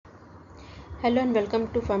Hello and welcome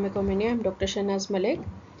to Pharmacomania. I'm Dr. Shanaz Malik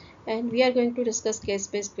and we are going to discuss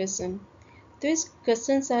case-based question. These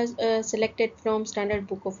questions are selected from Standard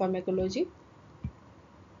Book of Pharmacology.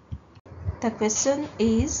 The question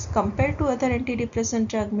is, compared to other antidepressant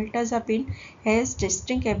drug, mirtazapine has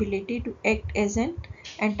distinct ability to act as an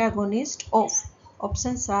antagonist of.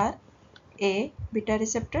 Options are A. Beta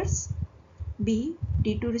receptors, B.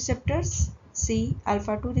 D2 receptors, C.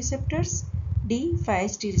 Alpha 2 receptors, D.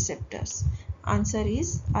 5-HT receptors. Answer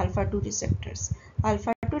is alpha 2 receptors.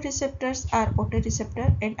 Alpha 2 receptors are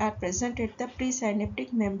autoreceptor and are present at the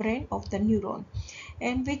presynaptic membrane of the neuron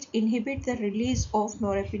and which inhibit the release of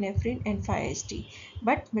norepinephrine and 5-HT.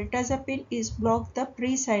 But mirtazapine is block the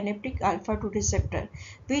presynaptic alpha 2 receptor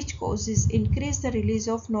which causes increase the release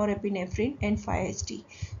of norepinephrine and 5-HT.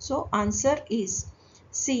 So answer is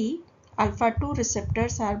C. Alpha 2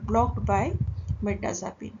 receptors are blocked by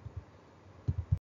mirtazapine.